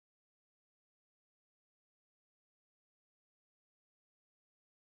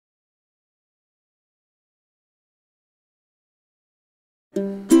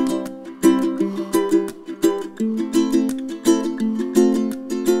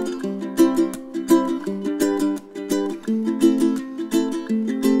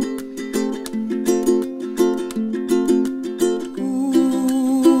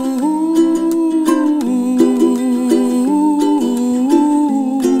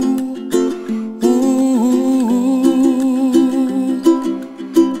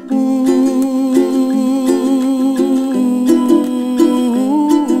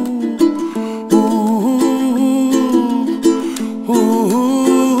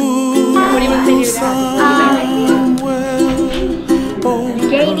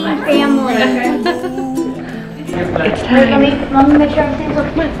It's time. Let me make sure everything's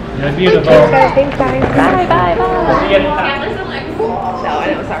okay. You're beautiful. Thanks, guys. Thanks, guys. Bye, bye, bye. No, I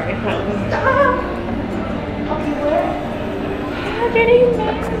know, sorry. Okay, where? Getting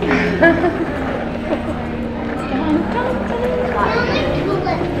back.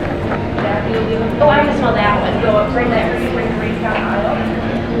 Oh, I can smell that one. Go up right there. Bring down aisle.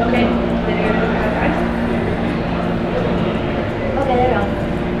 Okay. Then you're gonna go back. Okay, there you go.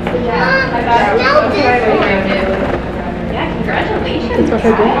 Good job. I got it. Yeah, congratulations. That's what I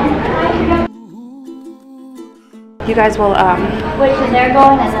did. You guys will, Wait, so they're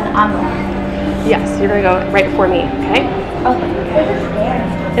going and then I'm going. yes, you're gonna go right before me, okay? Okay. This is scary.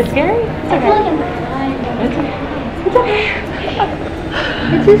 It's scary? It's I feel okay. like I'm crying. It's okay. It's okay.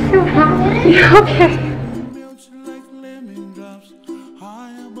 It's just so happy. You're okay.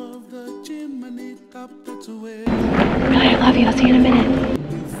 Really, I love you. I'll see you in a minute.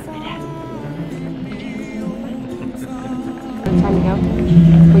 It's time to go?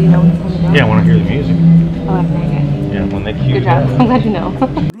 Well, you know when it's time to go? Yeah, I want to hear the music. Oh, okay, okay. Yeah, when they cue. Good job. I'm glad you know.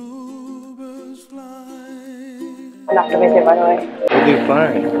 I'm not gonna make it, by the way. You'll do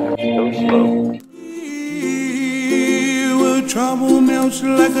fine. Go slow. Where trouble melts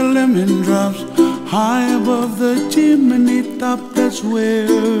like a lemon drops high above the chimney top. That's where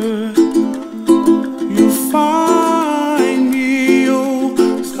you find me, oh,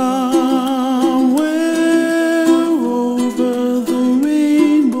 somewhere over the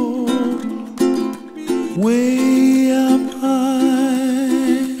rainbow, way up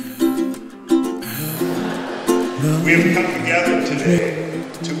high. We have come together today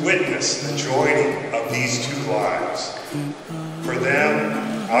to witness the joining of these two lives. For them,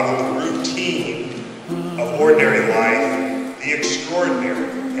 out of the routine of ordinary life, the extraordinary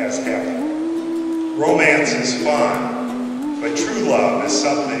has happened. Romance is fun, but true love is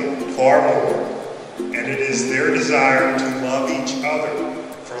something far more, and it is their desire to love each other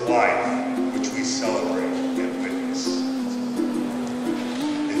for life which we celebrate and witness.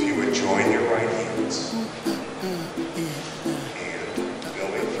 If you would join your right hands, and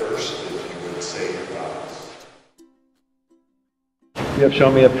Billy first, if you would say your vows. You have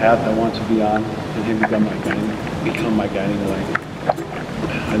shown me a path I want to be on, and Him become my guiding light.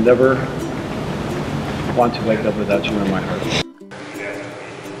 I never want to wake up without you in my heart.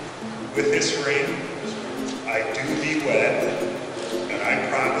 With this ring, I do thee wed, and I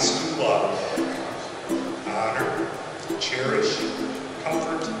promise to love, honor, cherish,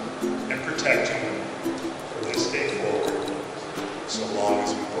 comfort, and protect you from this day forward, so long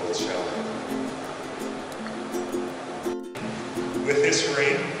as we both shall live. With this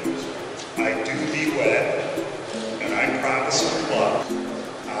ring, I do thee wed, and I promise to love,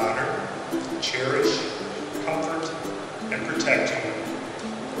 honor, cherish, comfort, and protect you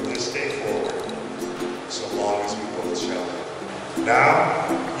from this day forward, so long as we both shall live. Now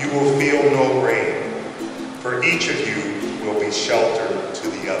you will feel no rain, for each of you will be shelter to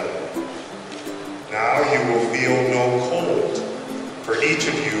the other. Now you will feel no cold, for each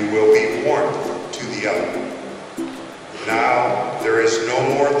of you will be warmth to the other. Now there is no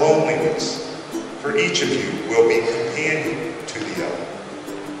more loneliness, for each of you will be companion to the other.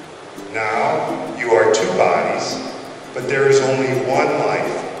 Now you are two bodies, but there is only one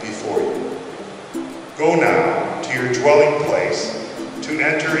life before you. Go now to your dwelling place to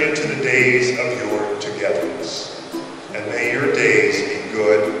enter into the days of your togetherness, and may your days be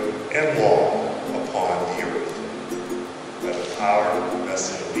good and long upon the earth. By the power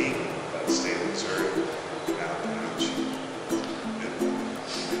vested in me by the state of Missouri, now pronounce you.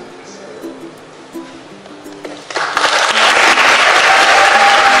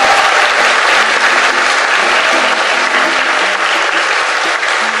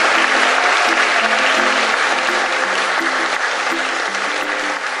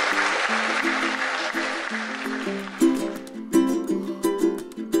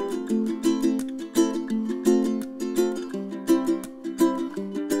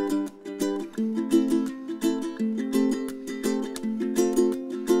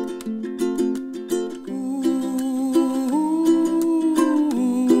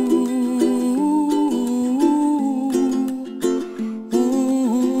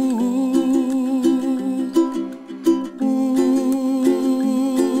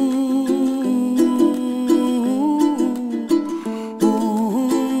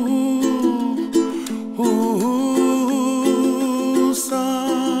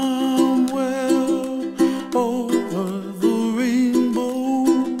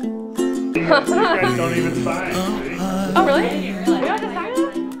 You guys don't even sign. Oh, really? We don't have to sign it?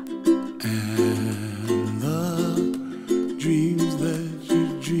 And the dreams that you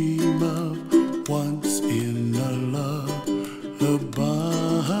dream of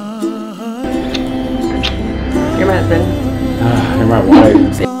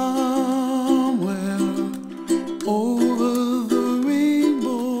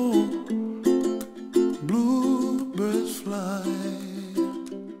light.